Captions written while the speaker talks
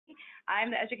I'm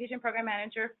the Education Program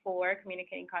Manager for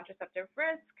Communicating Contraceptive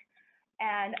Risk,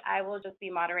 and I will just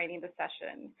be moderating the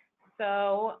session.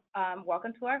 So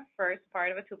welcome to our first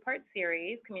part of a two-part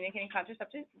series, Communicating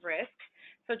Contraceptive Risk.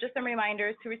 So just some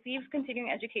reminders, to receive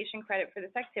continuing education credit for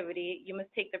this activity, you must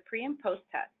take the pre and post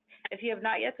test. If you have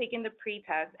not yet taken the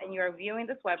pre-test and you are viewing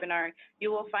this webinar,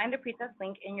 you will find the pre-test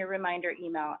link in your reminder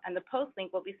email, and the post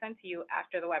link will be sent to you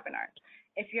after the webinar.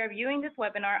 If you are viewing this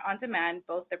webinar on demand,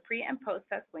 both the pre and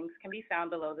post-test links can be found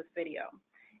below this video.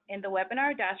 In the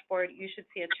webinar dashboard, you should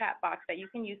see a chat box that you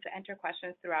can use to enter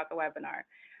questions throughout the webinar.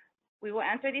 We will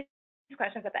answer these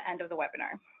questions at the end of the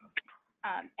webinar.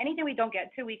 Anything we don't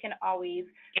get to, we can always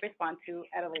respond to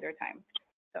at a later time.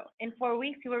 So in 4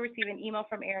 weeks, you will receive an email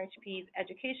from ARHP's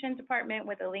Education Department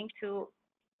with a link to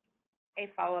a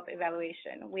follow-up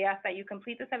evaluation. We ask that you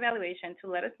complete this evaluation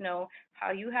to let us know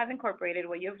how you have incorporated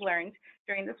what you've learned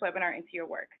during this webinar into your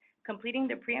work. Completing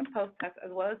the pre and post test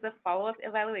as well as the follow-up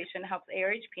evaluation helps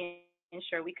ARHP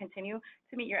ensure we continue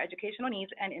to meet your educational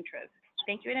needs and interests.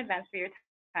 Thank you in advance for your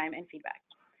time and feedback.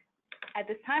 At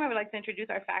this time, I would like to introduce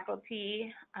our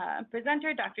faculty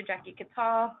presenter, Dr. Jackie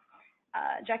Kittal.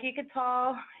 Jackie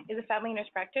Kittal is a family nurse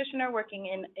practitioner working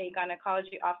in a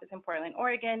gynecology office in Portland,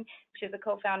 Oregon. She is a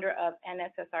co-founder of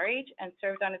NSSRH and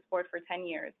served on its board for 10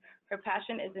 years. Her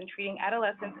passion is in treating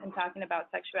adolescents and talking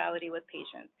about sexuality with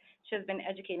patients. She has been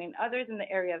educating others in the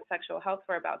area of sexual health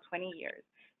for about 20 years.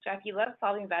 Jackie loves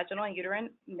solving vaginal and uterine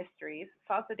mysteries,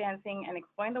 salsa dancing, and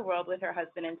exploring the world with her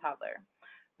husband and toddler.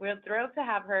 We're thrilled to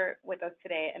have her with us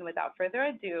today, and without further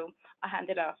ado, I'll hand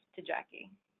it off to Jackie.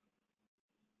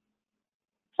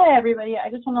 Hi, everybody. I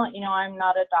just want to let you know I'm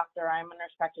not a doctor. I'm a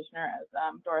nurse practitioner, as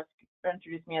Doris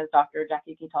introduced me as Dr.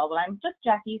 Jackie Kittal, but I'm just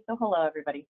Jackie, so hello,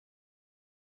 everybody.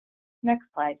 Next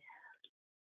slide.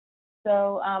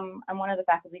 So I'm one of the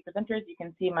faculty presenters. You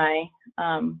can see my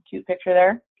cute picture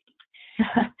there.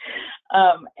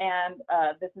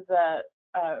 This is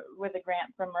with a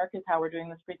grant from Merck is how we're doing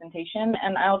this presentation,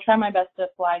 and I'll try my best to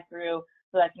fly through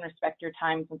so that I can respect your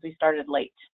time since we started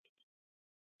late.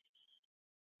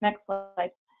 Next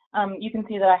slide. You can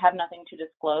see that I have nothing to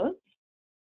disclose.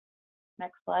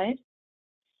 Next slide.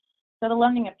 So the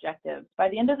learning objectives. By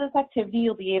the end of this activity,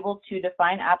 you'll be able to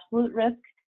define absolute risk,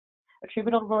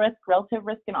 attributable risk, relative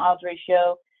risk, and odds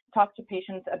ratio, talk to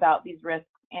patients about these risks,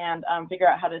 and figure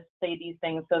out how to say these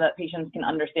things so that patients can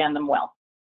understand them well.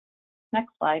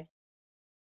 Next slide.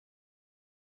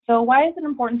 So why is it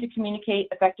important to communicate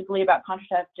effectively about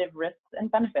contraceptive risks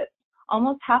and benefits?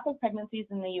 Almost half of pregnancies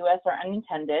in the U.S. are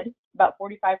unintended, about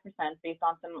 45% based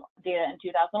on some data in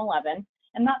 2011,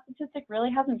 and that statistic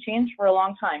really hasn't changed for a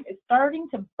long time. It's starting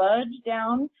to budge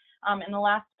down in the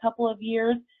last couple of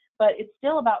years, but it's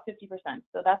still about 50%,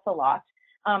 so that's a lot.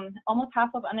 Almost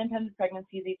half of unintended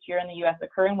pregnancies each year in the U.S.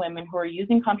 occur in women who are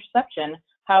using contraception.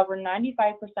 However,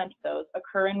 95% of those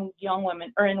occur in young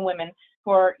women or in women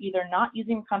who are either not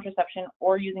using contraception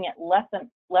or using it less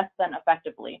than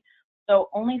effectively. So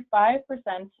only 5%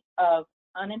 of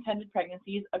unintended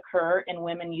pregnancies occur in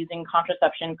women using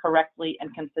contraception correctly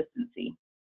and consistently.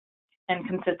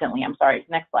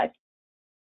 Next slide.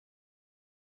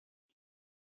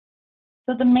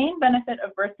 So the main benefit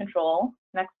of birth control,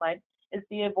 next slide, is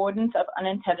the avoidance of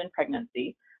unintended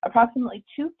pregnancy. Approximately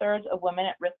 2/3 of women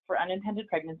at risk for unintended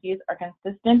pregnancies are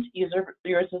consistent users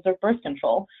of birth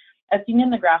control, as seen in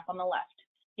the graph on the left.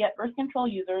 Yet birth control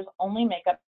users only make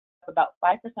up about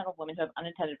 5% of women who have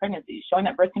unintended pregnancies, showing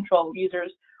that birth control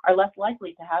users are less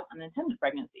likely to have unintended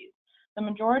pregnancies. The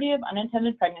majority of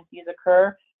unintended pregnancies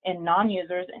occur in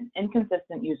non-users and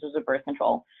inconsistent users of birth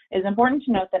control. It is important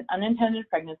to note that unintended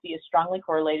pregnancy is strongly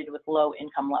correlated with low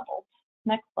income levels.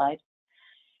 Next slide.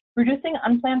 Reducing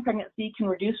unplanned pregnancy can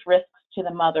reduce risks to the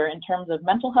mother in terms of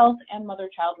mental health and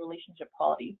mother-child relationship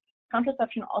quality.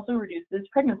 Contraception also reduces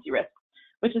pregnancy risks,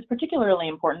 which is particularly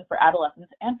important for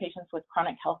adolescents and patients with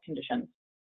chronic health conditions.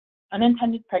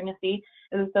 Unintended pregnancy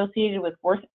is associated with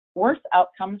worse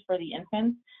outcomes for the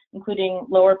infants, including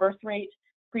lower birth rate,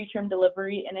 preterm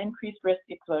delivery, and increased risk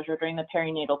exposure during the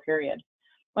perinatal period.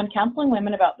 When counseling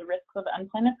women about the risks of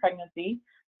unplanned pregnancy,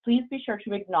 please be sure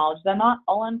to acknowledge that not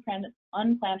all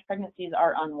unplanned pregnancies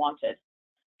are unwanted.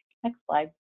 Next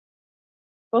slide.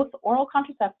 Both oral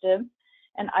contraceptives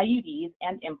and IUDs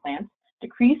and implants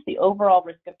decrease the overall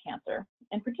risk of cancer.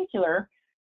 In particular,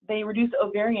 they reduce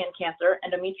ovarian cancer,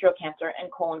 endometrial cancer,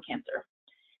 and colon cancer.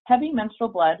 Heavy menstrual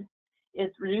blood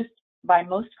is reduced by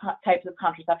most types of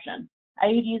contraception.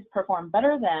 IUDs perform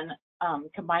better than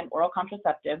combined oral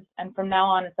contraceptives, and from now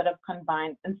on, instead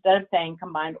of saying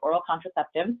combined oral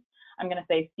contraceptives, I'm going to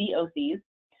say COCs.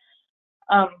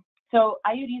 So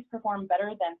IUDs perform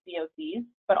better than COCs,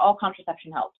 but all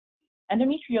contraception helps.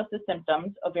 Endometriosis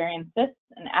symptoms, ovarian cysts,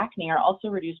 and acne are also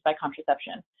reduced by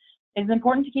contraception. It is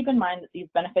important to keep in mind that these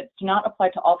benefits do not apply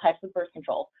to all types of birth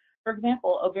control. For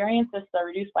example, ovarian cysts are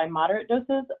reduced by moderate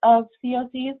doses of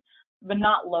COCs, but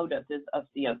not low doses of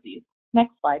COCs.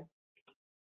 Next slide.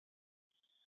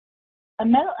 A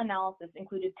meta-analysis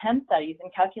included 10 studies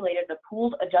and calculated a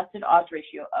pooled adjusted odds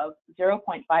ratio of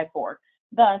 0.54.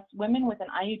 Thus, women with an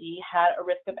IUD had a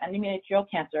risk of endometrial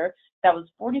cancer that was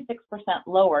 46%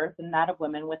 lower than that of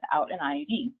women without an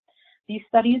IUD. These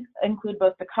studies include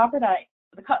both the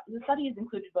studies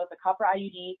included both a copper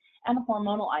IUD and a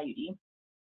hormonal IUD.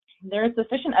 There is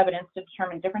sufficient evidence to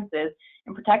determine differences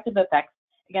in protective effects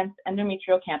against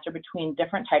endometrial cancer between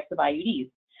different types of IUDs.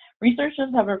 Researchers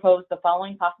have proposed the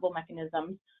following possible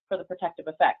mechanisms for the protective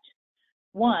effect.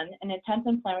 1, an intense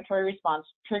inflammatory response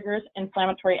triggers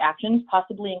inflammatory actions,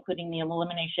 possibly including the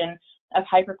elimination of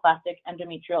hyperplastic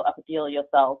endometrial epithelial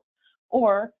cells.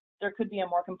 Or there could be a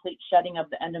more complete shedding of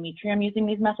the endometrium using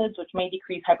these methods, which may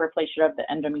decrease hyperplasia of the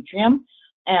endometrium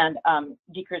and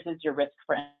decreases your risk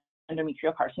for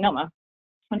endometrial carcinoma.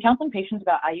 When counseling patients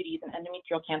about IUDs and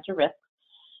endometrial cancer risks,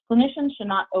 clinicians should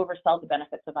not oversell the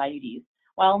benefits of IUDs.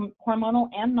 While hormonal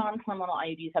and non-hormonal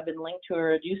IUDs have been linked to a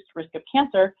reduced risk of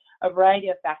cancer, a variety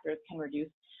of factors can reduce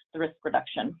the risk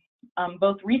reduction.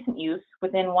 Both recent use,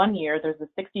 within 1 year, there's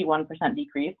a 61%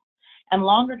 decrease, and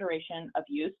longer duration of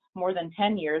use, more than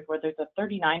 10 years, where there's a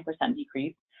 39%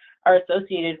 decrease, are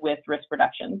associated with risk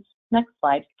reductions. Next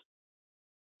slide.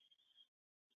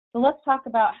 So let's talk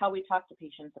about how we talk to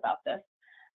patients about this.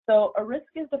 So a risk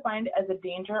is defined as a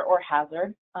danger or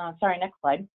hazard. Next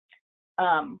slide.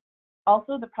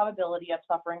 Also, the probability of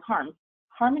suffering harm.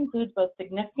 Harm includes both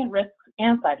significant risks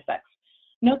and side effects.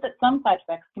 Note that some side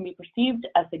effects can be perceived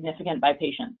as significant by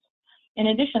patients. In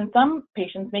addition, some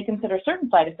patients may consider certain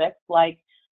side effects, like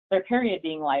their period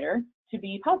being lighter, to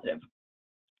be positive.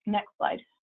 Next slide.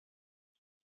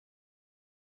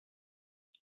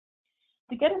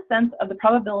 To get a sense of the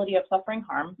probability of suffering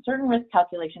harm, certain risk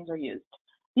calculations are used.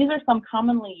 These are some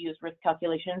commonly used risk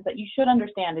calculations that you should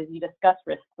understand as you discuss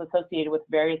risks associated with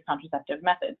various contraceptive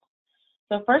methods.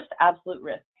 So first, absolute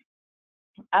risk.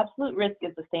 Absolute risk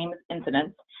is the same as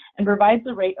incidence and provides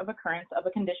the rate of occurrence of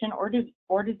a condition or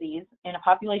disease in a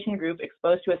population group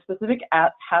exposed to a specific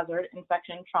hazard,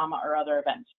 infection, trauma, or other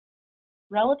event.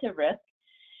 Relative risk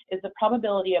is the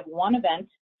probability of an event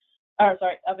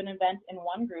in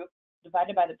one group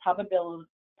divided by the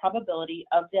probability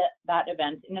of that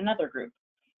event in another group.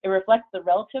 It reflects the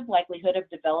relative likelihood of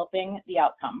developing the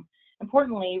outcome.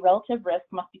 Importantly, relative risk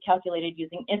must be calculated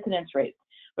using incidence rates,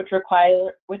 which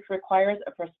requires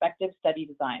a prospective study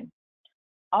design.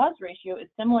 Odds ratio is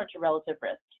similar to relative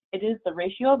risk. It is the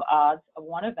ratio of odds of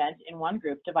one event in one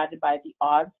group divided by the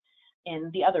odds in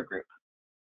the other group.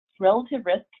 Relative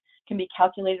risk can be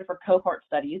calculated for cohort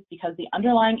studies because the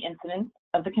underlying incidence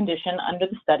of the condition under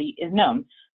the study is known.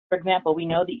 For example, we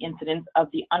know the incidence of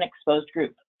the unexposed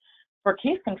group. For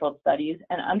case-controlled studies,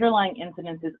 an underlying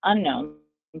incidence is unknown,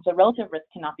 so relative risk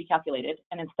cannot be calculated,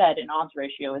 and instead an odds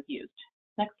ratio is used.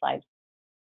 Next slide.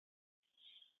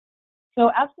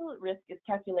 So absolute risk is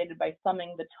calculated by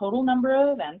summing the total number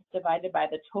of events divided by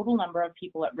the total number of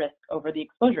people at risk over the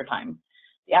exposure time.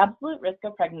 The absolute risk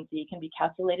of pregnancy can be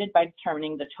calculated by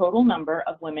determining the total number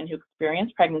of women who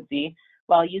experience pregnancy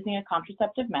while using a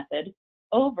contraceptive method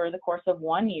over the course of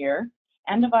 1 year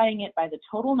and dividing it by the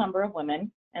total number of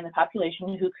women in the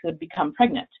population who could become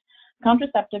pregnant.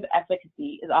 Contraceptive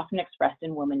efficacy is often expressed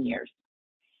in woman years.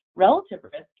 Relative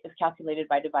risk is calculated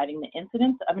by dividing the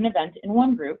incidence of an event in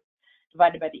one group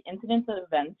divided by the incidence of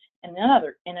events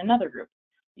in another group.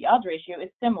 The odds ratio is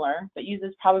similar, but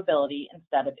uses probability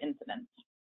instead of incidence.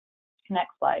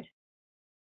 Next slide.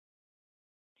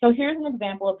 So here's an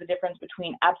example of the difference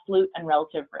between absolute and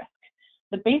relative risk.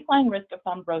 The baseline risk of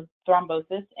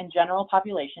thrombosis in general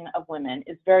population of women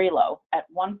is very low at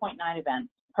 1.9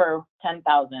 events per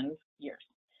 10,000 years.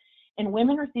 In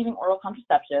women receiving oral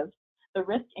contraceptives, the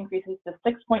risk increases to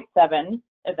 6.7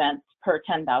 events per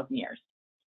 10,000 years.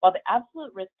 While the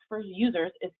absolute risk for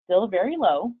users is still very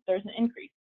low, there's an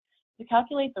increase. To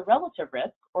calculate the relative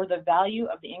risk, or the value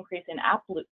of the increase in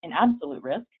absolute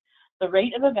risk, the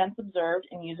rate of events observed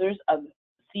in users of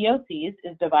COCs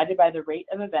is divided by the rate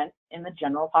of events in the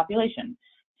general population.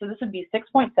 So this would be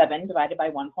 6.7 divided by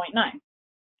 1.9.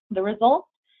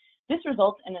 This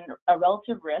results in a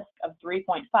relative risk of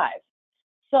 3.5.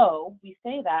 So we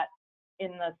say that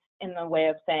in the way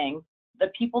of saying the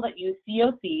people that use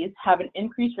COCs have an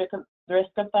increased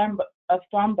risk of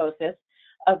thrombosis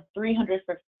of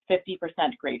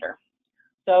 350% greater.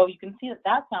 So you can see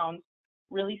that sounds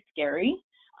really scary,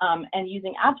 and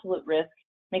using absolute risk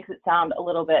makes it sound a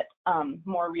little bit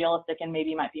more realistic and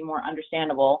maybe might be more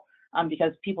understandable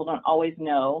because people don't always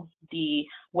know the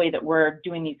way that we're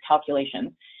doing these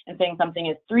calculations. And saying something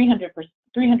is 350%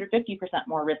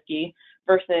 more risky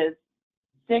versus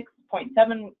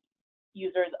 6.7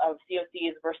 users of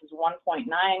COCs versus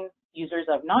 1.9 users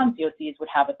of non-COCs would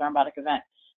have a thrombotic event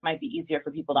might be easier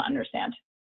for people to understand.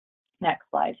 Next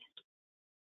slide.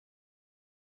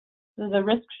 So the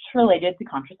risks related to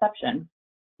contraception.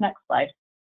 Next slide.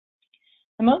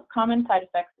 The most common side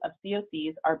effects of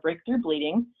COCs are breakthrough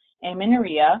bleeding,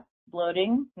 amenorrhea,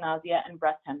 bloating, nausea, and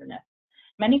breast tenderness.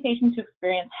 Many patients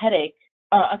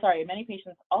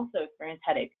also experience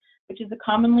headache, which is a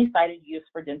commonly cited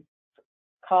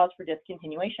cause for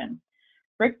discontinuation.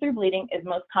 Breakthrough bleeding is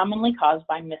most commonly caused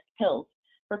by missed pills.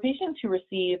 For patients who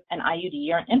receive an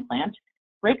IUD or an implant,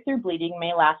 breakthrough bleeding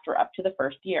may last for up to the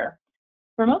first year.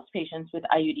 For most patients with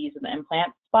IUDs with an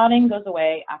implant, spotting goes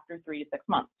away after 3 to 6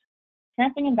 months.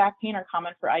 Cramping and back pain are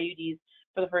common for IUDs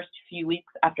for the first few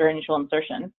weeks after initial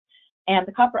insertion, and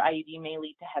the copper IUD may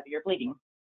lead to heavier bleeding.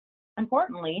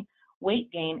 Importantly,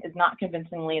 weight gain is not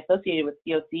convincingly associated with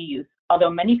COC use, although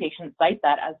many patients cite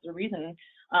that as the reason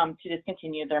to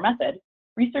discontinue their method.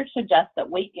 Research suggests that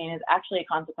weight gain is actually a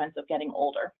consequence of getting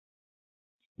older.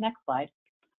 Next slide.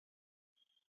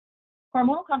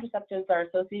 Hormonal contraceptives are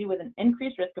associated with an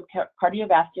increased risk of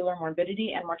cardiovascular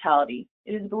morbidity and mortality.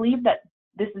 It is believed that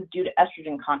this is due to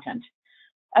estrogen content.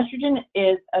 Estrogen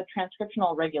is a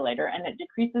transcriptional regulator, and it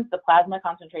decreases the plasma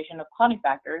concentration of clotting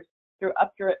factors through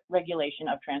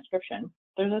upregulation of transcription.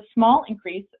 There's a small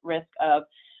increased risk of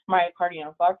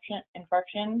myocardial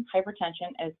infarction,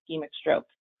 hypertension, and ischemic stroke.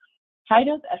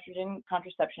 High-dose estrogen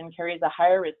contraception carries a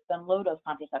higher risk than low-dose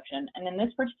contraception, and in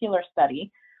this particular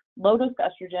study, low-dose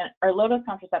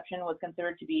contraception was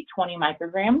considered to be 20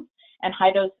 micrograms, and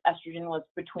high-dose estrogen was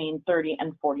between 30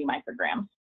 and 40 micrograms.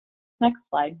 Next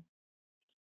slide.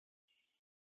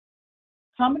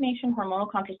 Combination hormonal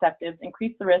contraceptives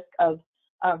increase the risk of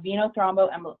venous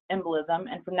thromboembolism,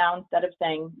 and from now, instead of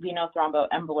saying venous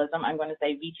thromboembolism, I'm going to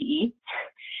say VTE.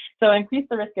 So increase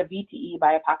the risk of VTE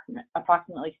by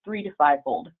approximately 3 to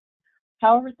 5-fold.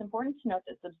 However, it's important to note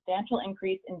that substantial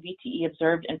increase in VTE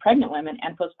observed in pregnant women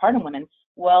and postpartum women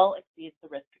well exceeds the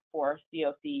risk for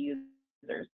COC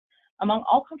users. Among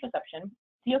all contraception,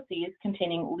 COCs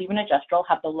containing levonorgestrel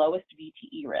have the lowest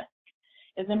VTE risk.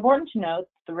 It's important to note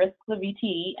the risks of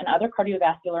VTE and other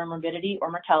cardiovascular morbidity or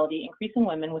mortality increase in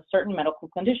women with certain medical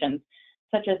conditions,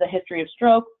 such as a history of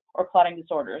stroke or clotting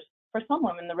disorders. For some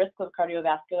women, the risk of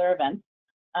cardiovascular events,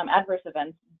 adverse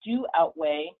events, do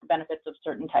outweigh the benefits of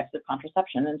certain types of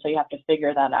contraception, and so you have to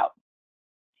figure that out.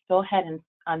 Go ahead and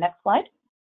next slide.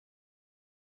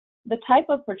 The type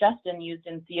of progestin used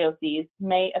in COCs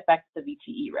may affect the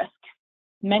VTE risk.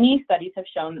 Many studies have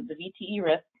shown that the VTE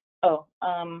risk, the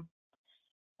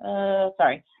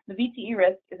VTE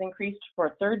risk is increased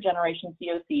for third-generation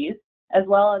COCs, as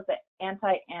well as the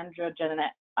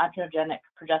anti-androgenic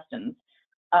progestins,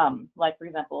 like, for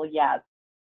example, Yaz.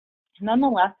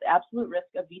 Nonetheless, the absolute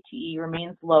risk of VTE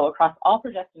remains low across all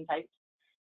progestin types,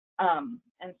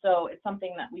 and so it's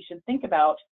something that we should think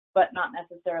about, but not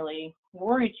necessarily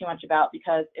worry too much about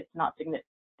because it's not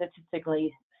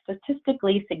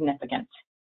statistically significant.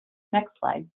 Next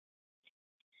slide.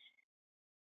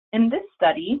 In this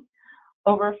study,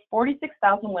 over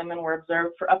 46,000 women were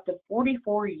observed for up to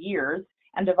 44 years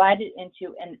and divided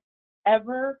into an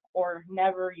ever or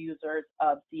never users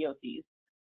of COCs.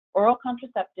 Oral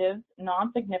contraceptives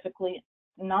non-significantly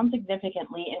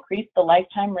increased the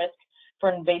lifetime risk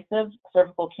for invasive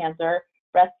cervical cancer,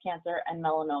 breast cancer, and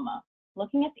melanoma.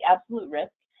 Looking at the absolute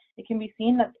risk, it can be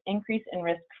seen that the increase in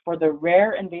risk for the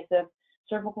rare invasive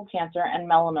cervical cancer and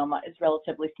melanoma is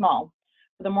relatively small.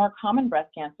 For the more common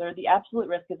breast cancer, the absolute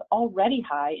risk is already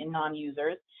high in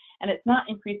non-users, and it's not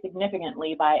increased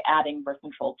significantly by adding birth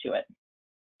control to it.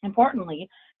 Importantly,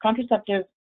 contraceptives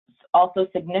also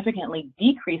significantly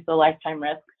decrease the lifetime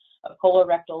risk of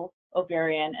colorectal,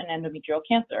 ovarian, and endometrial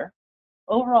cancer.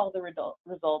 Overall, the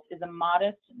result is a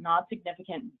modest,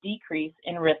 non-significant decrease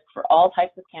in risk for all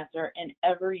types of cancer in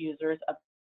ever users of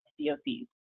COCs.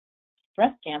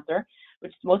 Breast cancer,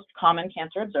 which is the most common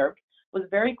cancer observed, was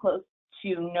very close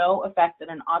to no effect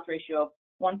at an odds ratio of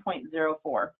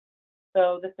 1.04.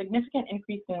 So the significant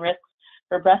increase in risks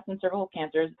for breast and cervical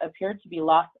cancers appeared to be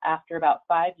lost after about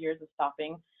 5 years of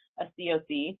stopping a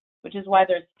COC, which is why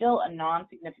there's still a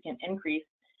non-significant increase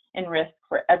in risk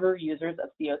for ever users of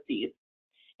COCs.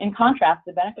 In contrast,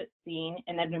 the benefits seen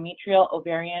in endometrial,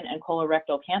 ovarian, and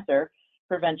colorectal cancer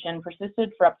prevention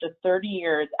persisted for up to 30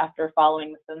 years after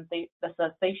following the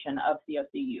cessation of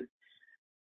COC use.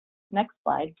 Next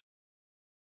slide.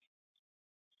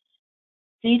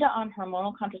 Data on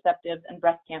hormonal contraceptives and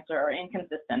breast cancer are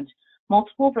inconsistent.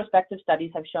 Multiple prospective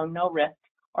studies have shown no risk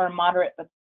or a moderate but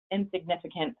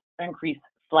insignificant increase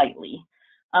slightly.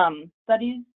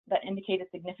 Studies that indicate a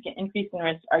significant increase in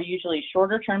risk are usually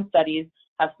shorter-term studies,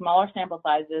 have smaller sample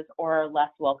sizes, or are less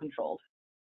well-controlled.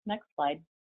 Next slide.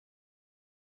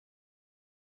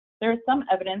 There is some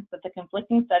evidence that the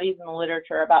conflicting studies in the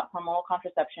literature about hormonal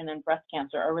contraception and breast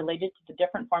cancer are related to the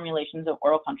different formulations of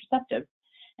oral contraceptives.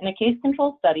 In a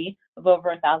case-controlled study of over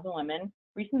 1,000 women,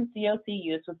 recent COC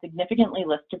use was significantly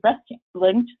linked to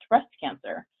breast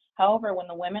cancer. However, when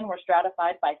the women were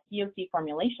stratified by COC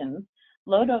formulations,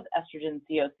 low-dose estrogen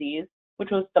COCs, which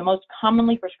was the most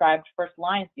commonly prescribed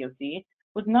first-line COC,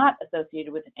 was not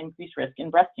associated with an increased risk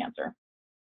in breast cancer.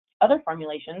 Other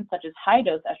formulations, such as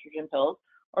high-dose estrogen pills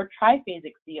or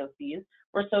triphasic COCs,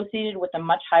 were associated with a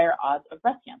much higher odds of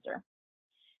breast cancer.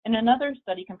 In another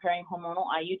study comparing hormonal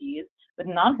IUDs with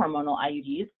non-hormonal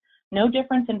IUDs, no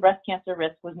difference in breast cancer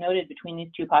risk was noted between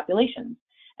these two populations.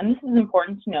 And this is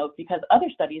important to note because other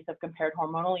studies have compared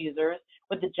hormonal users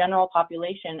with the general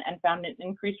population and found an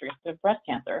increased risk of breast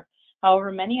cancer.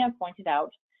 However, many have pointed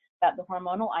out that the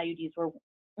hormonal IUDs were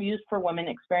used for women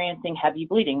experiencing heavy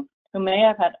bleeding, who may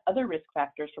have had other risk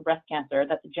factors for breast cancer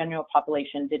that the general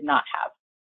population did not have.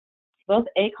 Both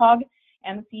ACOG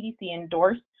and the CDC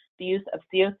endorse the use of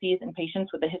COCs in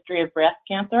patients with a history of breast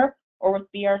cancer or with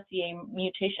BRCA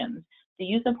mutations. The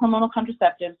use of hormonal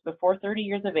contraceptives before 30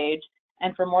 years of age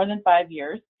and for more than 5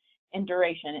 years in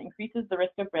duration increases the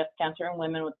risk of breast cancer in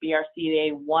women with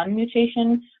BRCA1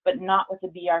 mutation, but not with the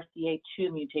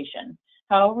BRCA2 mutation.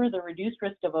 However, the reduced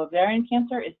risk of ovarian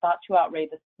cancer is thought to outweigh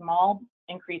the small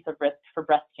increase of risk for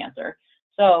breast cancer.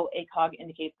 So ACOG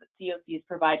indicates that COCs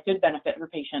provide good benefit for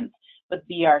patients with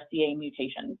BRCA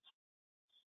mutations.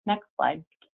 Next slide.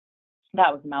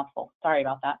 That was a mouthful. Sorry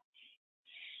about that.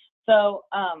 So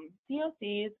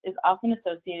COCs is often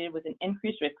associated with an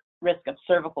increased risk of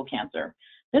cervical cancer.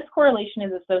 This correlation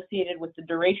is associated with the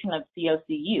duration of COC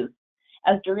use.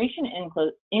 As duration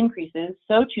increases,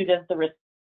 so too does the risk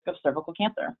of cervical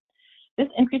cancer. This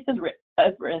increase of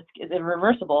risk is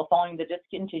irreversible following the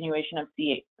discontinuation of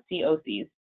COCs.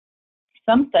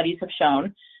 Some studies have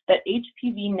shown that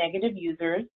HPV-negative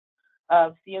users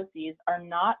of COCs are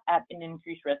not at an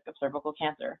increased risk of cervical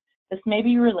cancer. This may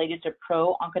be related to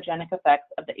pro-oncogenic effects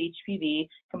of the HPV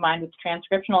combined with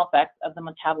transcriptional effects of the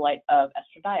metabolite of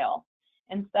estradiol.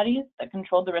 In studies that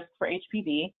controlled the risk for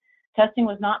HPV, testing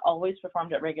was not always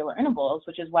performed at regular intervals,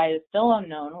 which is why it is still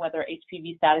unknown whether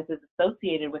HPV status is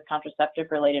associated with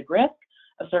contraceptive-related risk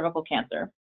of cervical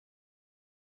cancer.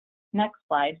 Next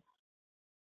slide.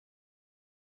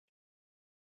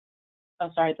 Oh,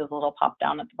 sorry, there's a little pop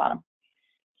down at the bottom.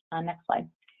 Next slide.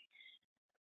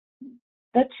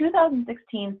 The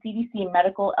 2016 CDC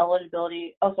medical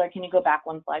eligibility, oh, sorry, can you go back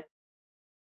one slide?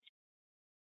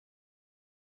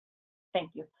 Thank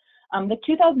you. The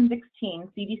 2016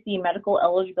 CDC medical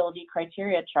eligibility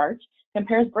criteria chart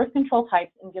compares birth control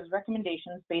types and gives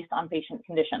recommendations based on patient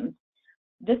conditions.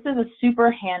 This is a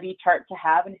super handy chart to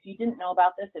have, and if you didn't know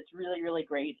about this, it's really, really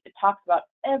great. It talks about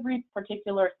every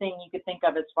particular thing you could think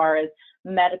of as far as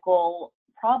medical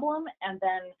problem, and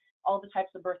then all the types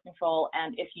of birth control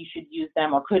and if you should use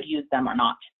them or could use them or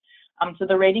not. So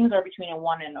the ratings are between a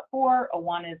 1 and a 4. A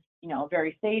 1 is,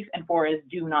 very safe, and 4 is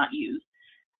do not use.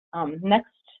 Next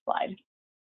slide.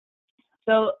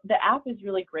 So the app is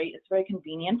really great. It's very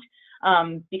convenient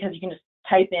because you can just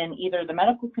type in either the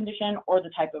medical condition or the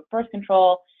type of birth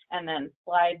control and then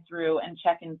slide through and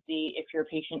check and see if your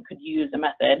patient could use a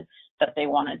method that they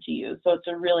wanted to use. So it's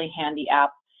a really handy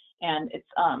app, and it's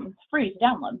free to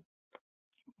download.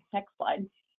 Next slide.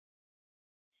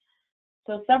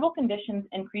 So several conditions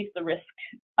increase the risk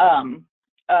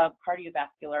of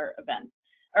cardiovascular events,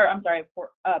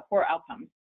 poor outcomes.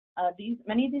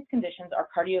 Many of these conditions are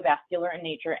cardiovascular in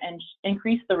nature and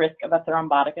increase the risk of a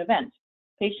thrombotic event.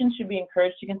 Patients should be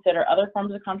encouraged to consider other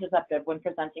forms of contraceptive when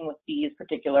presenting with these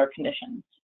particular conditions.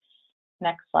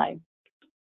 Next slide.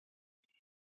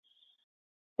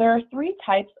 There are 3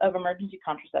 types of emergency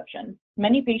contraception.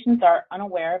 Many patients are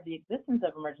unaware of the existence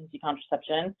of emergency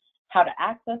contraception, how to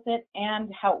access it,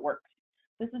 and how it works.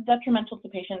 This is detrimental to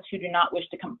patients who do not wish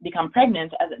to become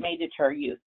pregnant, as it may deter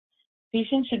use.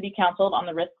 Patients should be counseled on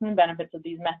the risks and benefits of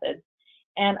these methods.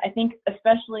 And I think,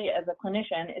 especially as a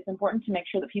clinician, it's important to make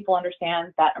sure that people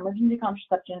understand that emergency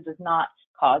contraception does not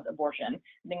cause abortion.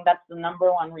 I think that's the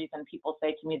 #1 reason people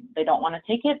say to me that they don't want to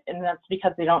take it, and that's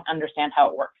because they don't understand how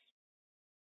it works.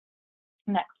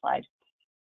 Next slide.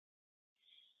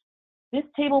 This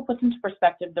table puts into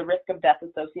perspective the risk of death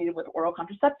associated with oral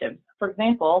contraceptives. For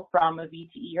example, from a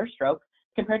VTE or stroke,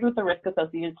 compared with the risk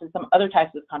associated to some other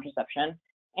types of contraception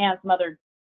and some other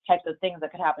types of things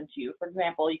that could happen to you. For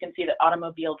example, you can see that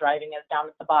automobile driving is down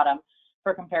at the bottom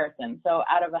for comparison. So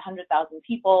out of 100,000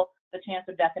 people, the chance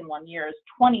of death in 1 year is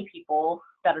 20 people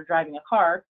that are driving a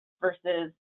car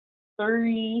versus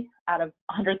 30 out of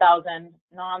 100,000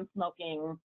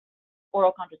 non-smoking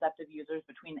oral contraceptive users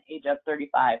between the age of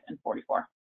 35 and 44.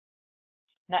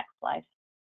 Next slide.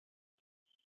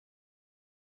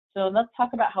 So let's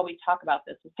talk about how we talk about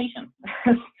this with patients.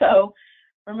 So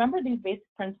remember these basic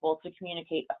principles to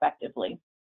communicate effectively.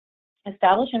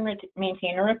 Establish and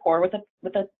maintain a rapport with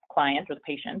a client or the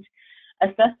patient.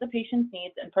 Assess the patient's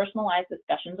needs and personalize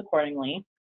discussions accordingly.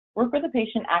 Work with the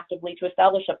patient actively to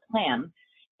establish a plan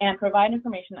and provide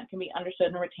information that can be understood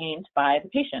and retained by the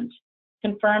patient.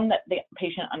 Confirm that the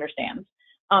patient understands.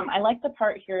 I like the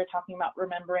part here talking about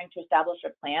remembering to establish a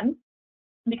plan,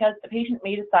 because the patient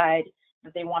may decide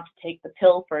that they want to take the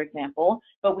pill, for example,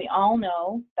 but we all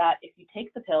know that if you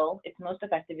take the pill, it's most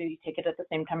effective if you take it at the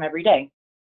same time every day.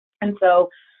 And so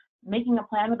making a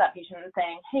plan with that patient and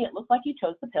saying, hey, it looks like you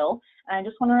chose the pill, and I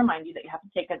just want to remind you that you have to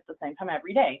take it at the same time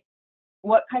every day.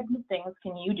 What kinds of things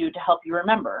can you do to help you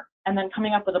remember? And then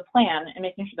coming up with a plan and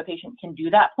making sure the patient can do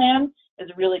that plan is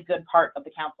a really good part of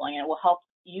the counseling. And it will help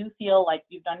you feel like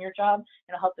you've done your job, and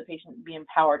it'll help the patient be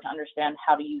empowered to understand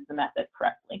how to use the method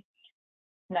correctly.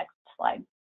 Next slide.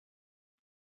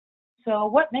 So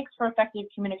what makes for effective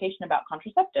communication about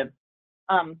contraceptive?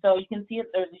 So you can see that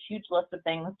there's a huge list of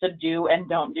things to do and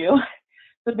don't do.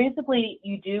 So basically,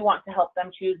 you do want to help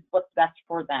them choose what's best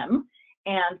for them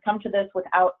and come to this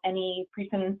without any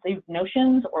preconceived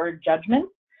notions or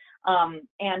judgments.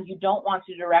 And you don't want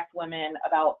to direct women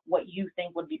about what you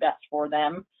think would be best for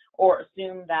them, or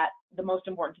assume that the most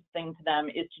important thing to them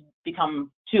is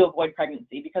to avoid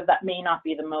pregnancy, because that may not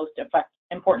be the most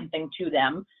important thing to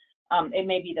them. It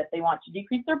may be that they want to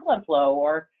decrease their blood flow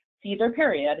or see their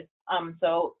period.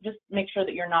 So just make sure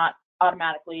that you're not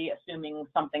automatically assuming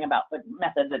something about the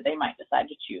method that they might decide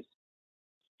to choose.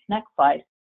 Next slide.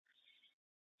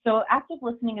 So active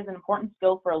listening is an important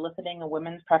skill for eliciting a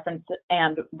woman's preference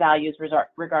and values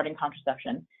regarding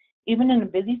contraception. Even in a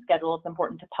busy schedule, it's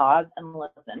important to pause and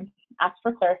listen, ask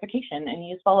for clarification, and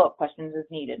use follow-up questions as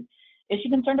needed. Is she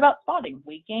concerned about spotting,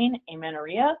 weight gain,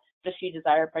 amenorrhea? Does she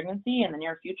desire pregnancy in the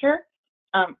near future?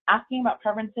 Asking about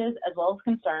preferences as well as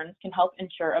concerns can help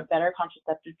ensure a better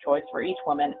contraceptive choice for each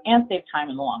woman and save time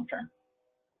in the long term.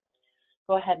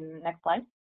 Go ahead and next slide.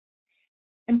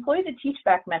 Employ the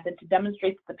teach-back method to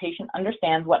demonstrate that the patient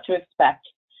understands what to expect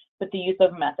with the use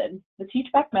of a method. The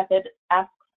teach-back method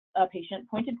asks a patient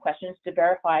pointed questions to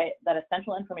verify that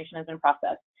essential information has been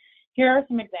processed. Here are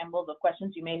some examples of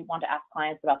questions you may want to ask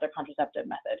clients about their contraceptive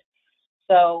method.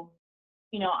 So,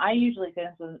 I usually say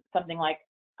something like,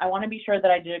 I want to be sure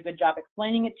that I did a good job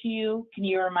explaining it to you. Can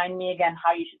you remind me again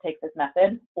how you should take this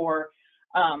method? Or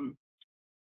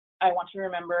I want you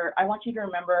to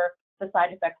remember the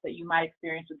side effects that you might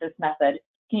experience with this method.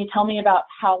 Can you tell me about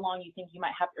how long you think you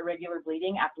might have irregular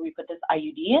bleeding after we put this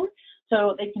IUD in?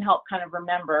 So they can help kind of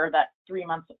remember that 3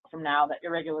 months from now that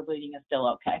irregular bleeding is still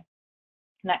okay.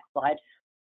 Next slide.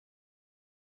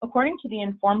 According to the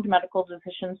Informed Medical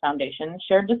Decisions Foundation,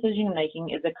 shared decision-making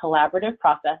is a collaborative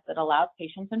process that allows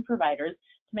patients and providers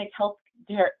to make health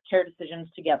care decisions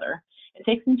together. It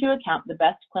takes into account the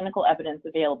best clinical evidence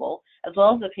available, as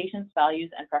well as the patient's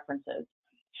values and preferences.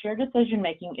 Shared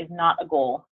decision-making is not a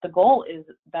goal. The goal is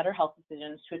better health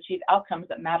decisions to achieve outcomes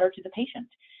that matter to the patient,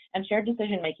 and shared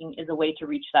decision-making is a way to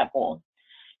reach that goal.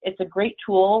 It's a great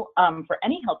tool for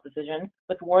any health decision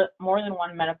with more than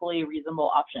one medically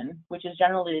reasonable option, which is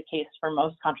generally the case for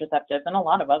most contraceptives and a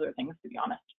lot of other things, to be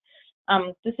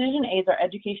honest. Decision aids are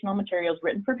educational materials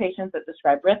written for patients that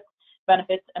describe risks,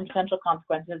 benefits, and potential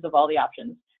consequences of all the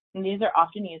options, and these are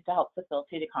often used to help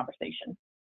facilitate a conversation.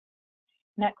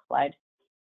 Next slide.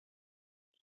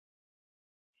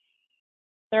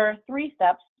 There are 3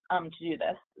 steps to do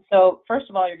this. So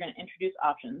first of all, you're going to introduce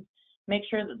options. Make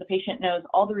sure that the patient knows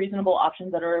all the reasonable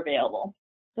options that are available.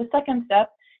 The second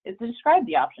step is to describe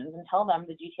the options and tell them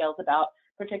the details about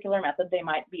particular method they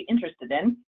might be interested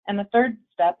in. And the third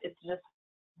step is to just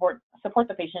support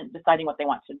the patient deciding what they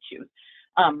want to choose.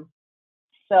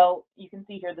 So you can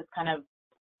see here this kind of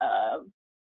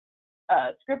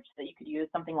script that you could use,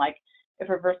 something like, if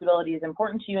reversibility is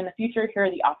important to you in the future, here are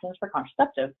the options for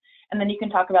contraceptive. And then you can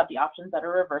talk about the options that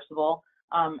are reversible.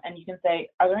 And you can say,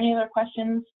 are there any other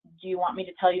questions? Do you want me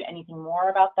to tell you anything more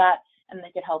about that? And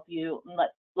they could help you and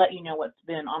let you know what's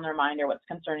been on their mind or what's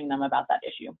concerning them about that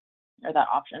issue or that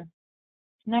option.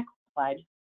 Next slide.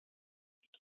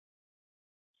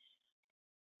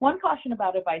 One caution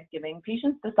about advice giving: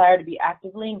 patients' desire to be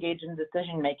actively engaged in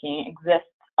decision making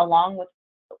exists along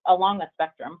the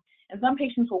spectrum. And some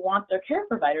patients will want their care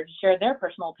provider to share their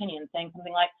personal opinion, saying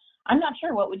something like, "I'm not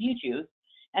sure, what would you choose?"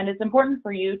 And it's important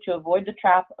for you to avoid the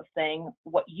trap of saying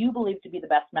what you believe to be the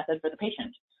best method for the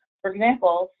patient. For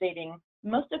example, stating,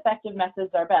 "Most effective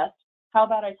methods are best. How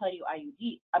about I tell you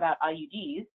about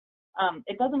IUDs?"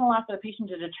 It doesn't allow for the patient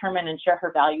to determine and share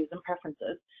her values and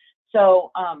preferences.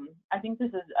 So I think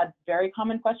this is a very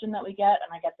common question that we get,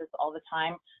 and I get this all the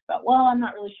time, but, well, I'm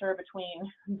not really sure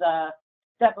between the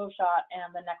Depo shot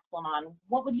and the Nexplanon.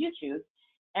 What would you choose?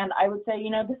 And I would say,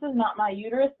 this is not my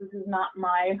uterus, this is not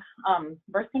my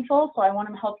birth control, so I want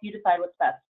to help you decide what's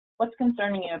best. What's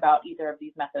concerning you about either of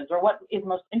these methods, or what is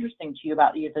most interesting to you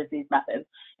about either of these methods?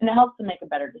 And it helps to make a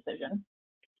better decision.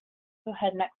 Go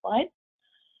ahead, next slide.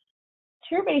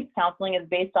 Tier-based counseling is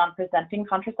based on presenting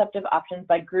contraceptive options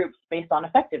by groups based on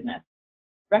effectiveness.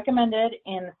 Recommended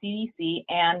in the CDC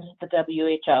and the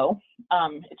WHO,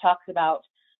 it talks about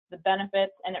the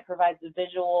benefits, and it provides a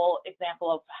visual example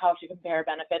of how to compare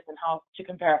benefits and how to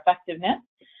compare effectiveness.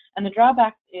 And the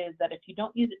drawback is that if you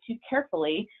don't use it too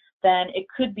carefully, then it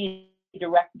could be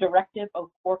directive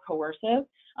or coercive,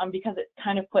 because it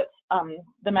kind of puts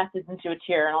the methods into a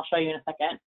tier, and I'll show you in a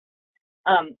second.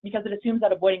 Because it assumes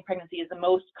that avoiding pregnancy is the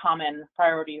most common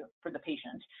priority for the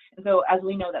patient. And so, as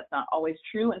we know, that's not always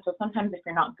true. And so sometimes if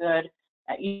you're not good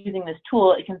at using this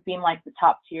tool, it can seem like the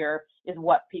top tier is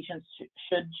what patients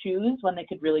should choose when they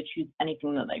could really choose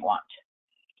anything that they want.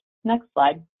 Next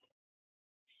slide.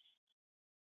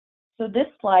 So this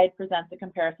slide presents a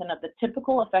comparison of the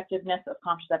typical effectiveness of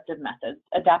contraceptive methods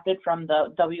adapted from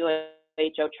the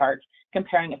WHO chart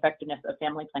comparing effectiveness of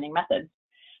family planning methods.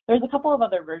 There's a couple of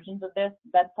other versions of this.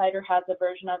 Bedsider has a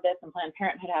version of this, and Planned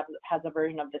Parenthood has a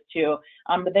version of this too.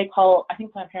 But I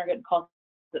think Planned Parenthood calls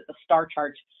it the star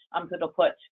chart. So it'll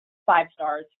put 5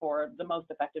 stars for the most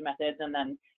effective methods, and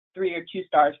then 3 or 2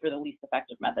 stars for the least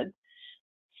effective methods.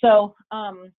 So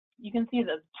you can see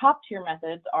that the top tier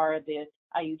methods are the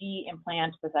IUD,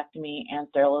 implant, vasectomy, and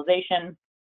sterilization,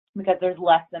 because there's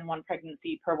less than 1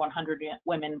 pregnancy per 100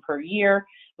 women per year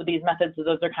with these methods. So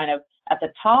those are kind of at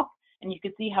the top. And you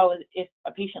could see how if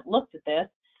a patient looked at this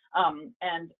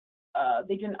and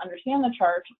they didn't understand the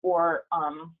chart, or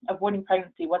avoiding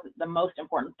pregnancy wasn't the most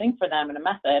important thing for them in a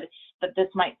method, that this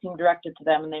might seem directed to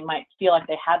them, and they might feel like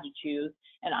they had to choose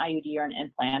an IUD or an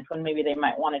implant when maybe they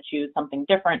might want to choose something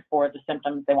different for the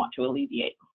symptoms they want to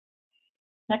alleviate.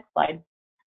 Next slide.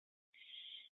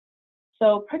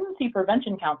 So pregnancy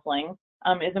prevention counseling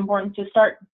is important to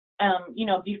start,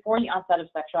 before the onset of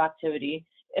sexual activity,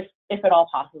 if at all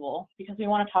possible, because we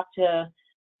want to talk to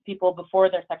people before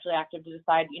they're sexually active to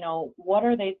decide, what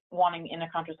are they wanting in a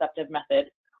contraceptive method?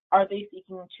 Are they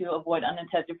seeking to avoid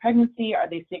unintended pregnancy? Are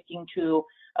they seeking to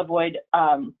avoid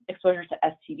exposure to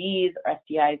STDs or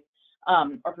STIs,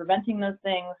 or preventing those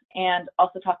things? And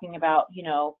also talking about,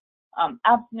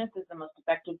 abstinence is the most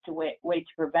effective way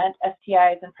to prevent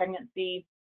STIs and pregnancy,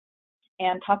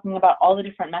 and talking about all the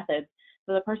different methods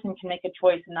so the person can make a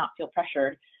choice and not feel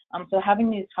pressured. So having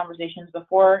these conversations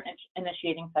before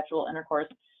initiating sexual intercourse,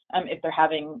 if they're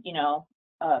having,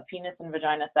 penis and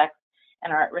vagina sex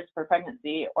and are at risk for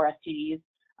pregnancy or STDs,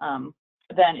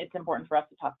 then it's important for us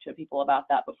to talk to people about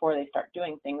that before they start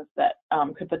doing things that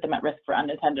could put them at risk for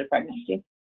unintended pregnancy.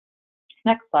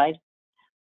 Next slide.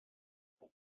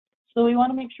 So we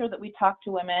want to make sure that we talk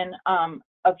to women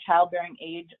of childbearing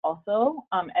age also,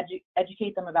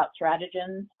 educate them about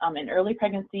stratagems in early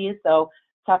pregnancies. So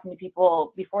talking to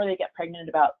people before they get pregnant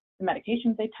about the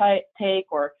medications they take,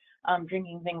 or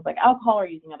drinking things like alcohol or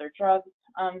using other drugs,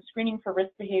 screening for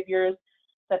risk behaviors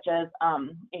such as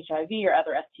HIV or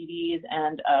other STDs,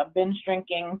 and binge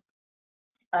drinking,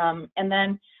 and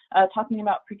then talking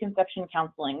about preconception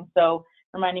counseling. So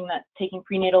reminding that taking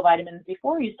prenatal vitamins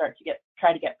before you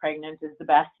try to get pregnant is the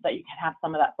best, so that you can have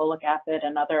some of that folic acid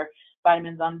and other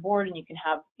vitamins on board, and you can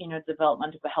have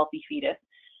development of a healthy fetus.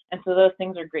 And so those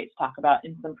things are great to talk about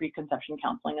in some preconception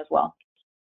counseling as well.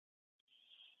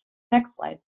 Next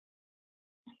slide.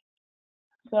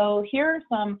 So here are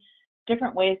some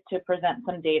different ways to present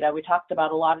some data. We talked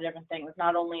about a lot of different things,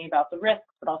 not only about the risks,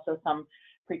 but also some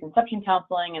preconception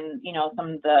counseling and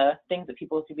some of the things that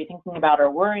people should be thinking about or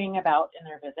worrying about in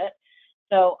their visit.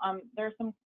 So there are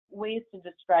some ways to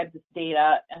describe this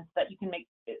data and so that you can make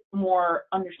it more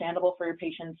understandable for your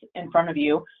patients in front of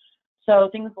you. So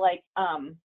things like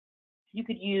you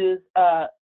could use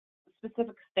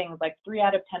specific things like 3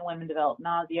 out of 10 women develop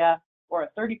nausea, or a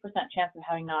 30% chance of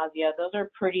having nausea. Those are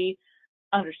pretty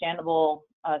understandable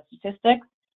statistics.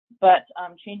 but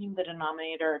changing the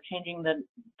denominator, changing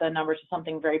the numbers to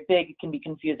something very big can be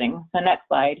confusing. So next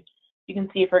slide, you can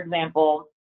see, for example,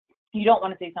 you don't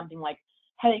want to say something like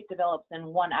headache develops in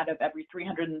 1 out of every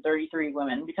 333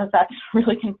 women, because that's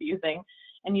really confusing.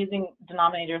 And using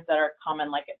denominators that are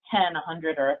common, like 10,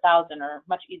 100, or 1,000, are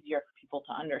much easier for people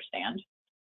to understand.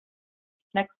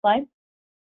 Next slide.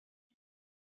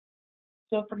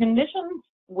 So for conditions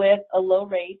with a low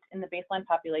rate in the baseline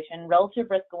population, relative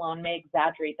risk alone may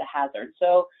exaggerate the hazard.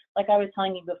 So like I was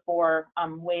telling you before,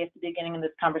 way at the beginning of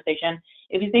this conversation,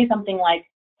 if you say something like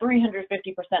 350%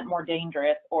 more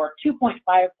dangerous or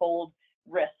 2.5-fold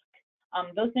risk,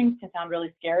 those things can sound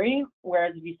really scary,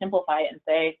 whereas if you simplify it and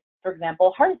say, for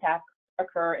example, heart attacks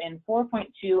occur in 4.2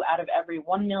 out of every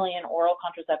 1 million oral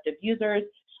contraceptive users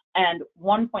and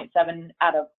 1.7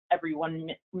 out of every 1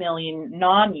 million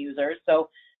non-users. So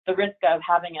the risk of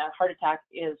having a heart attack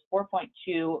is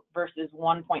 4.2 versus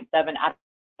 1.7 out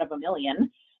of a million.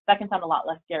 That can sound a lot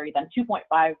less scary than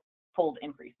 2.5-fold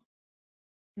increase.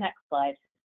 Next slide.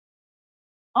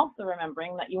 Also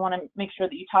remembering that you want to make sure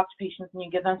that you talk to patients and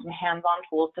you give them some hands-on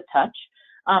tools to touch.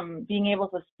 Being able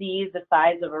to see the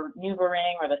size of a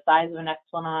NuvaRing or the size of an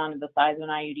Nexplanon or the size of an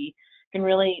IUD can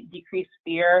really decrease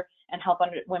fear and help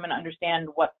women understand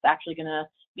what's actually going to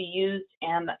be used,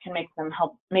 and that can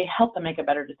may help them make a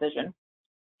better decision.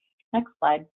 Next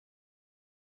slide.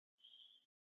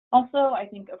 Also, I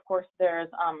think, of course, there's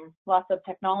lots of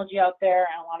technology out there,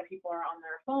 and a lot of people are on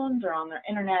their phones or on their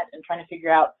internet and trying to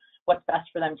figure out what's best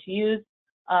for them to use.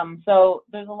 So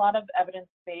there's a lot of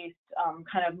evidence-based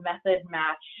kind of method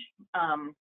match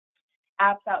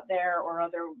apps out there or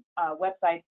other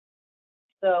websites.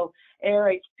 So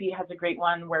ARHP has a great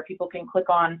one where people can click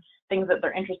on things that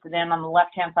they're interested in. On the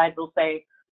left-hand side, they'll say,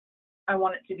 I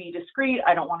want it to be discreet,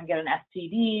 I don't want to get an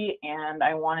STD, and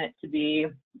I want it to be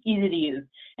easy to use.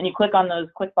 And you click on those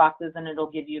click boxes and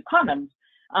it'll give you condoms.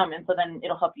 And so then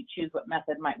it'll help you choose what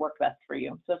method might work best for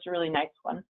you. So it's a really nice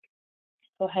one.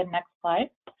 Go ahead, next slide.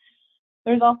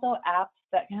 There's also apps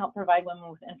that can help provide women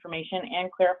with information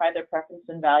and clarify their preferences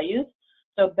and values.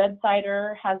 So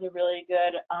Bedsider has a really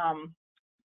good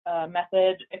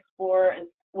method explorer, as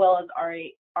well as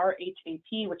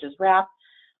RHAP, which is RAP.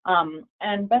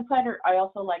 And Bedsider, I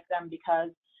also like them because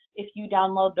if you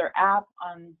download their app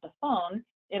on the phone,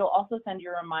 it'll also send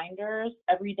you reminders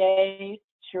every day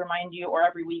to remind you, or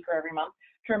every week or every month,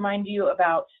 to remind you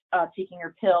about taking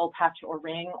your pill, patch, or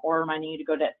ring, or reminding you to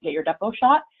go to get your depot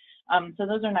shot. So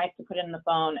those are nice to put in the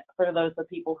phone for those of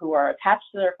people who are attached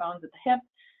to their phones at the hip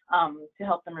to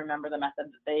help them remember the method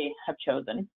that they have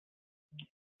chosen.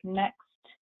 Next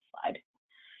slide.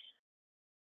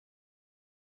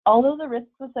 Although the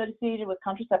risks associated with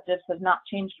contraceptives have not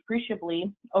changed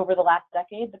appreciably over the last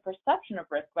decade, the perception of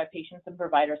risk by patients and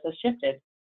providers has shifted.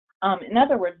 In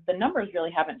other words, the numbers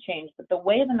really haven't changed, but the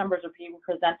way the numbers are being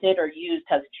presented or used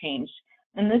has changed.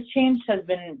 And this change has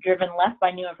been driven less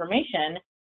by new information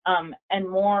and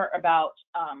more about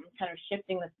kind of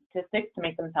shifting the statistics to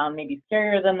make them sound maybe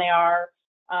scarier than they are.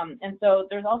 And so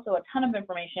there's also a ton of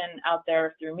information out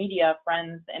there through media,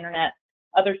 friends, the internet,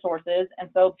 other sources, and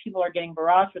so people are getting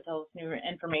barraged with those new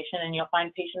information, and you'll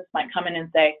find patients might come in and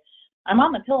say, I'm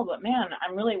on the pill, but man,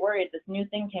 I'm really worried this new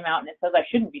thing came out and it says I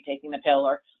shouldn't be taking the pill,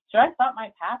 or should I stop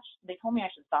my patch? They told me I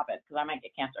should stop it because I might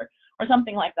get cancer, or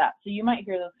something like that. So you might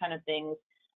hear those kind of things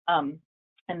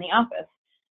in the office.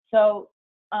 So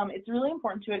it's really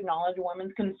important to acknowledge a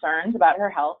woman's concerns about her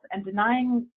health, and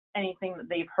denying anything that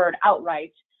they've heard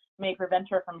outright may prevent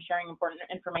her from sharing important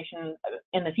information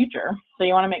in the future. So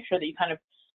you want to make sure that you kind of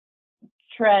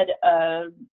tread a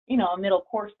middle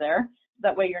course there.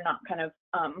 That way you're not kind of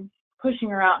pushing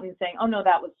her out and saying, oh no,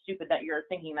 that was stupid that you're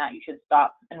thinking that, you should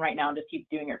stop and right now and just keep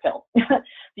doing your pill. So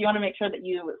you want to make sure that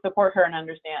you support her and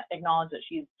acknowledge that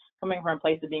she's coming from a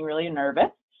place of being really nervous.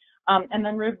 And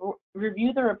then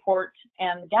review the report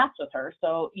and the gaps with her.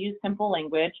 So use simple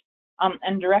language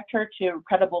and direct her to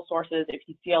credible sources if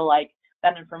you feel like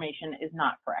that information is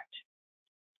not correct.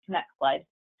 Next slide.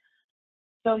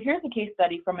 So here's a case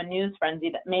study from a news frenzy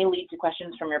that may lead to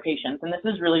questions from your patients, and this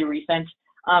is really recent,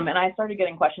 and I started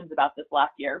getting questions about this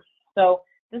last year. So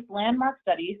this landmark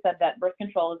study said that birth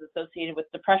control is associated with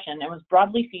depression and was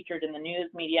broadly featured in the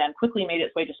news media and quickly made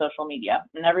its way to social media,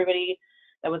 and everybody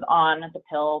that was on the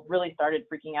pill really started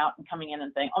freaking out and coming in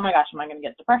and saying, oh my gosh, am I going to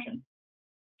get depression?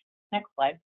 Next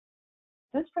slide.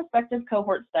 This prospective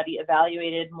cohort study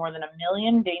evaluated more than 1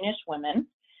 million Danish women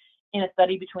in a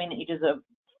study between the ages of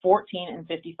 14 and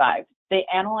 55. They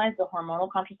analyzed the hormonal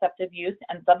contraceptive use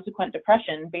and subsequent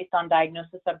depression based on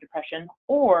diagnosis of depression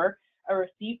or a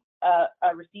receipt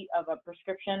of a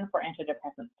prescription for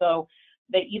antidepressants. So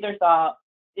they either saw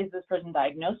is this person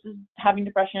diagnosed as having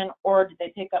depression, or did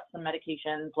they pick up some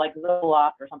medications like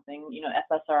Zoloft or something,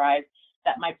 SSRIs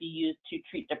that might be used to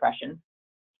treat depression?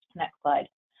 Next slide.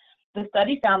 The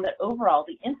study found that overall,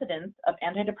 the incidence of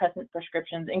antidepressant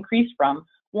prescriptions increased from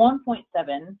 1.7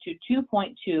 to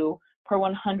 2.2 per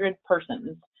 100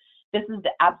 persons. This is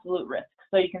the absolute risk.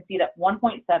 So you can see that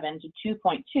 1.7 to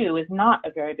 2.2 is not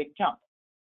a very big jump.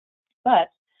 But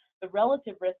the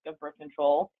relative risk of birth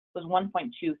control was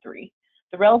 1.23.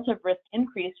 The relative risk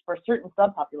increased for certain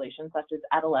subpopulations, such as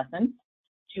adolescents,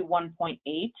 to 1.8,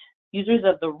 users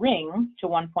of the ring to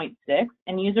 1.6,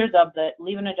 and users of the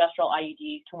levonorgestrel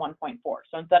IUD to 1.4.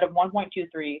 So instead of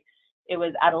 1.23, it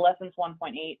was adolescents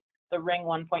 1.8, the ring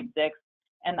 1.6,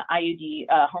 and the IUD,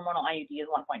 hormonal IUD is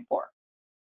 1.4.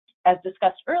 As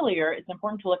discussed earlier, it's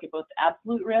important to look at both the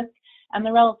absolute risk and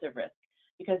the relative risk,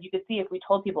 because you could see if we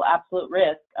told people absolute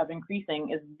risk of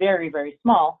increasing is very, very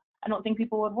small, I don't think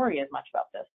people would worry as much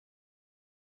about this.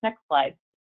 Next slide.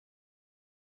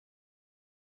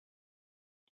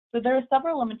 So there are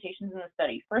several limitations in the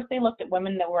study. First, they looked at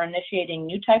women that were initiating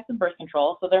new types of birth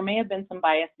control, so there may have been some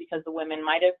bias because the women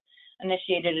might have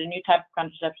initiated a new type of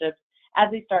contraceptive as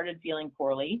they started feeling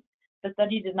poorly. The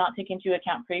study did not take into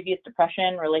account previous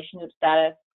depression, relationship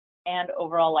status, and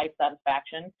overall life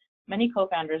satisfaction. Many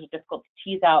co-founders are difficult to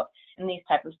tease out in these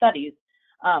types of studies,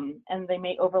 and they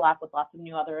may overlap with lots of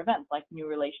new other events like new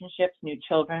relationships, new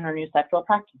children, or new sexual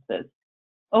practices.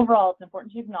 Overall, it's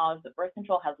important to acknowledge that birth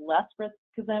control has less risk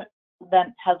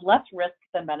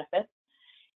than benefits.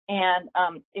 And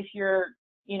if you're,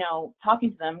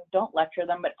 talking to them, don't lecture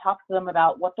them, but talk to them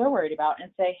about what they're worried about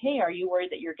and say, hey, are you worried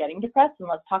that you're getting depressed? And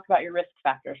let's talk about your risk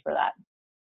factors for that.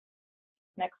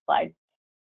 Next slide.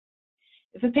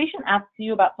 If a patient asks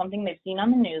you about something they've seen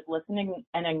on the news, listen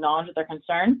and acknowledge their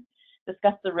concerns.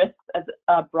 Discuss the risks as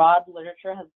broad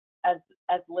literature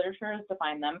as literature has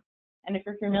defined them. And if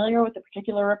you're familiar with a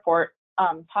particular report,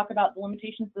 talk about the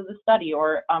limitations of the study,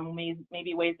 or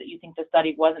maybe ways that you think the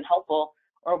study wasn't helpful,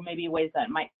 or maybe ways that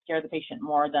might scare the patient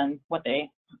more than what they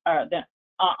are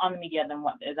on the media than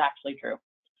what is actually true.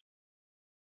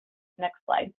 Next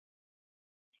slide.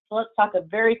 So let's talk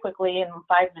very quickly in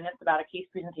 5 minutes about a case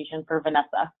presentation for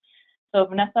Vanessa. So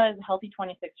Vanessa is a healthy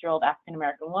 26-year-old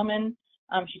African-American woman.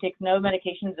 She takes no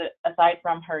medications aside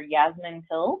from her Yasmin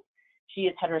pills. She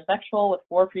is heterosexual with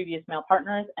 4 previous male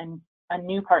partners and a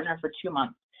new partner for 2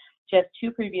 months. She has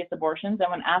 2 previous abortions, and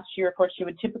when asked, she reports she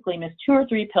would typically miss 2 or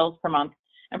 3 pills per month.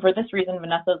 And for this reason,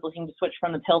 Vanessa is looking to switch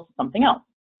from the pill to something else.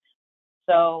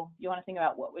 So you want to think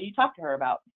about what would you talk to her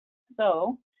about?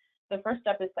 So the first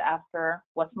step is to ask her,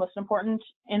 what's most important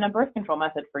in a birth control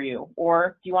method for you?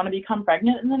 Or do you want to become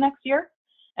pregnant in the next year?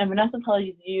 And Vanessa tells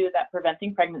you that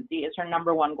preventing pregnancy is her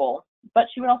 #1 goal, but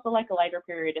she would also like a lighter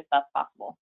period if that's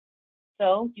possible.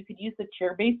 So you could use the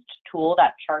tier-based tool,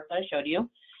 that chart that I showed you,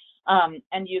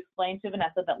 and you explain to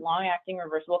Vanessa that long-acting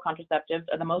reversible contraceptives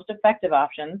are the most effective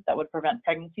options that would prevent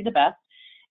pregnancy the best,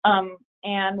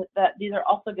 and that these are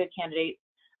also good candidates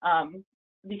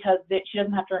because she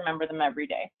doesn't have to remember them every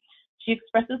day. She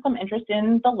expresses some interest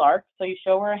in the LARC, so you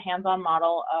show her a hands-on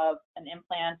model of an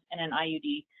implant and an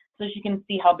IUD so she can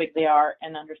see how big they are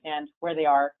and understand where they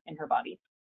are in her body.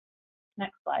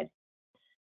 Next slide.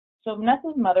 So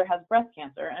Vanessa's mother has breast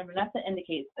cancer, and Vanessa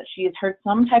indicates that she has heard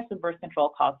some types of birth control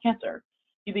cause cancer.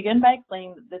 You begin by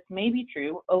explaining that this may be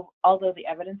true, although the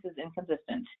evidence is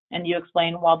inconsistent. And you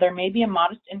explain, while there may be a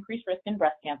modest increased risk in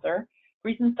breast cancer,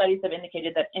 recent studies have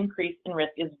indicated that increase in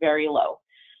risk is very low.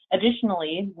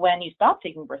 Additionally, when you stop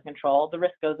taking birth control, the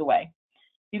risk goes away.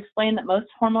 You explain that most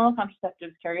hormonal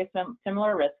contraceptives carry a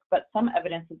similar risk, but some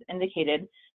evidence has indicated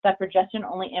that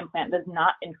progestin-only implant does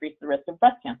not increase the risk of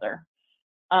breast cancer.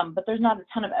 But there's not a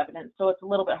ton of evidence, so it's a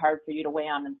little bit hard for you to weigh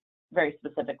on very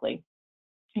specifically.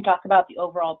 You talk about the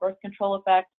overall birth control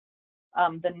effect,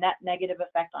 the net negative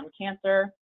effect on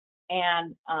cancer,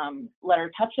 and let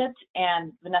her touch it,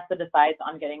 and Vanessa decides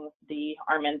on getting the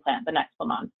arm implant, the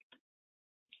Nexplanon.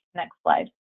 Next slide.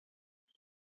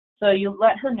 So you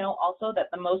let her know also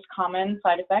that the most common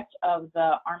side effect of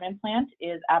the arm implant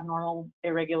is abnormal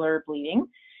irregular bleeding,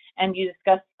 and you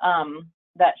discuss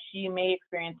that she may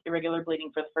experience irregular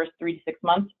bleeding for the first 3 to 6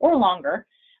 months or longer,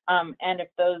 and if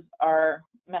those are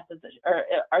methods that,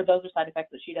 those are side effects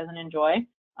that she doesn't enjoy,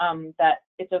 that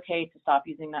it's okay to stop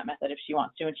using that method if she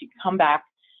wants to, and she can come back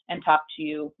and talk to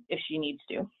you if she needs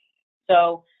to.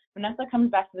 So Vanessa comes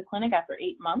back to the clinic after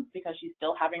 8 months because she's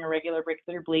still having irregular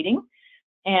breakthrough bleeding,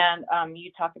 and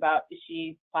you talk about, is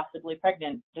she possibly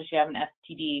pregnant? Does she have an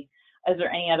STD? Is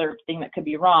there any other thing that could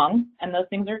be wrong? And those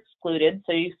things are excluded.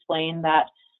 So you explain that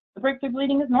the breakthrough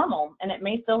bleeding is normal and it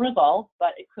may still resolve,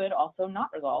 but it could also not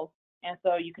resolve. And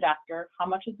so you could ask her, how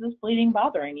much is this bleeding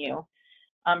bothering you?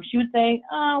 She would say,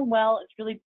 oh, well, it's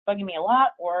really bugging me a lot,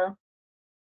 or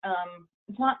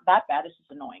it's not that bad, it's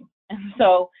just annoying. And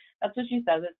so that's what she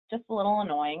says, it's just a little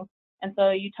annoying. And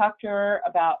so you talk to her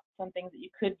about some things that you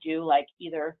could do, like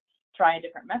either try a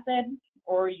different method,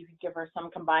 or you could give her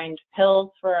some combined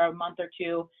pills for a month or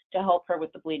two to help her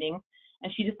with the bleeding.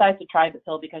 And she decides to try the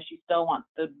pill because she still wants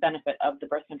the benefit of the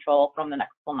birth control from the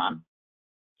next full month.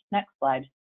 Next slide.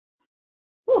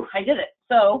 Whew, I did it.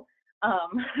 So,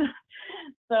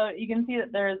 so you can see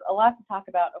that there's a lot to talk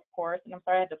about, of course, and I'm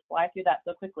sorry I had to fly through that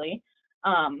so quickly.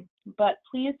 But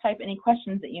please type any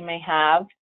questions that you may have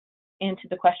into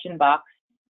the question box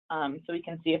so we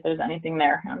can see if there's anything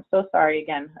there. I'm so sorry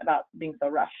again about being so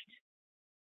rushed.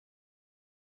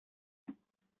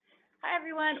 Hi,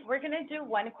 everyone. We're going to do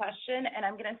one question, and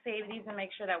I'm going to save these and make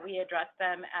sure that we address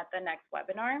them at the next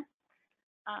webinar,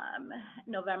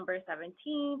 November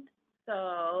 17th.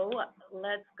 So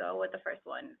let's go with the first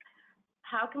one.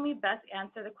 How can we best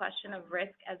answer the question of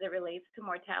risk as it relates to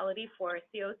mortality for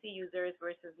COC users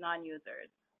versus non-users?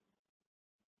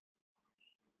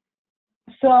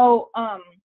 So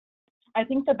I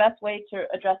think the best way to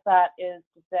address that is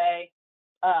to say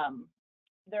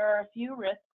there are a few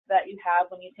risks that you have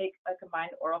when you take a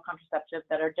combined oral contraceptive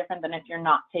that are different than if you're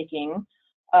not taking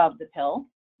the pill.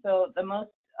 So the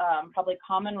most probably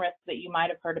common risk that you might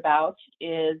have heard about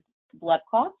is blood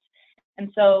clots.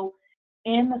 And so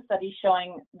in the study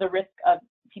showing the risk of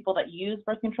people that use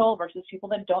birth control versus people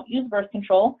that don't use birth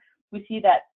control, we see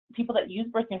that people that use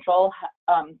birth control,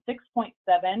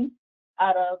 6.7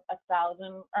 out of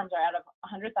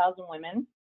 100,000 women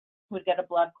would get a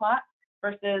blood clot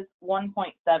versus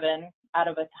 1.7 out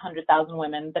of 100,000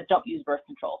 women that don't use birth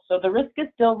control. So the risk is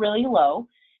still really low,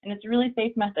 and it's a really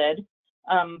safe method.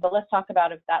 But let's talk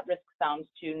about if that risk sounds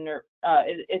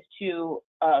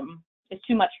is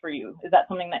too much for you. Is that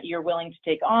something that you're willing to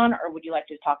take on, or would you like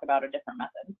to talk about a different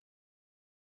method?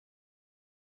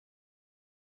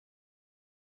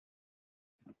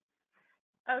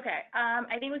 Okay,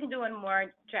 I think we can do one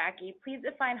more, Jackie. Please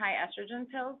define high estrogen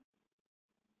pills.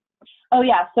 Oh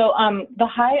yeah, so the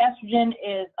high estrogen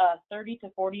is 30 to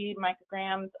 40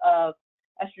 micrograms of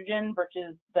estrogen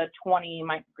versus the 20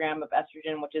 microgram of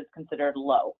estrogen, which is considered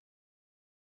low.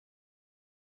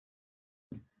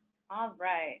 All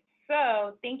right,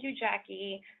 so thank you,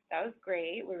 Jackie. That was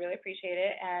great. We really appreciate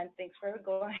it, and thanks for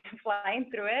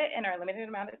flying through it in our limited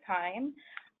amount of time.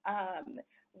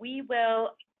 We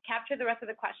will capture the rest of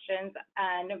the questions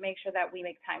and make sure that we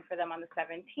make time for them on the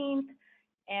 17th.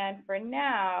 And for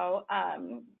now,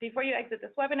 before you exit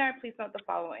this webinar, please note the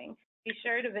following. Be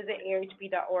sure to visit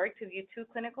ahrp.org to view 2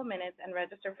 clinical minutes and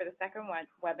register for the second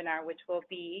webinar, which will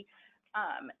be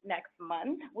next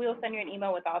month. We'll send you an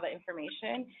email with all the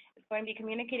information. It's going to be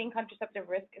communicating contraceptive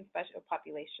risk in special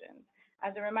populations.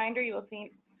 As a reminder, you will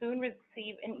soon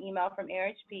receive an email from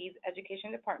ARHP's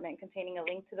Education Department containing a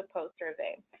link to the post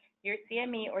survey. Your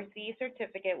CME or CE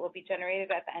certificate will be generated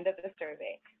at the end of the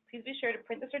survey. Please be sure to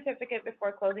print the certificate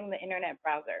before closing the internet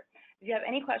browser. If you have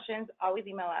any questions, always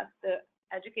email us to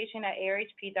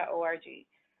education@ahrp.org.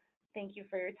 Thank you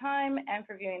for your time and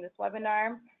for viewing this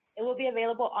webinar. It will be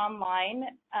available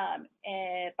online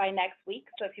by next week,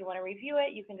 so if you want to review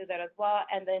it, you can do that as well,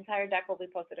 and the entire deck will be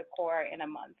posted to CORE in a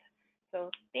month.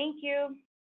 So thank you.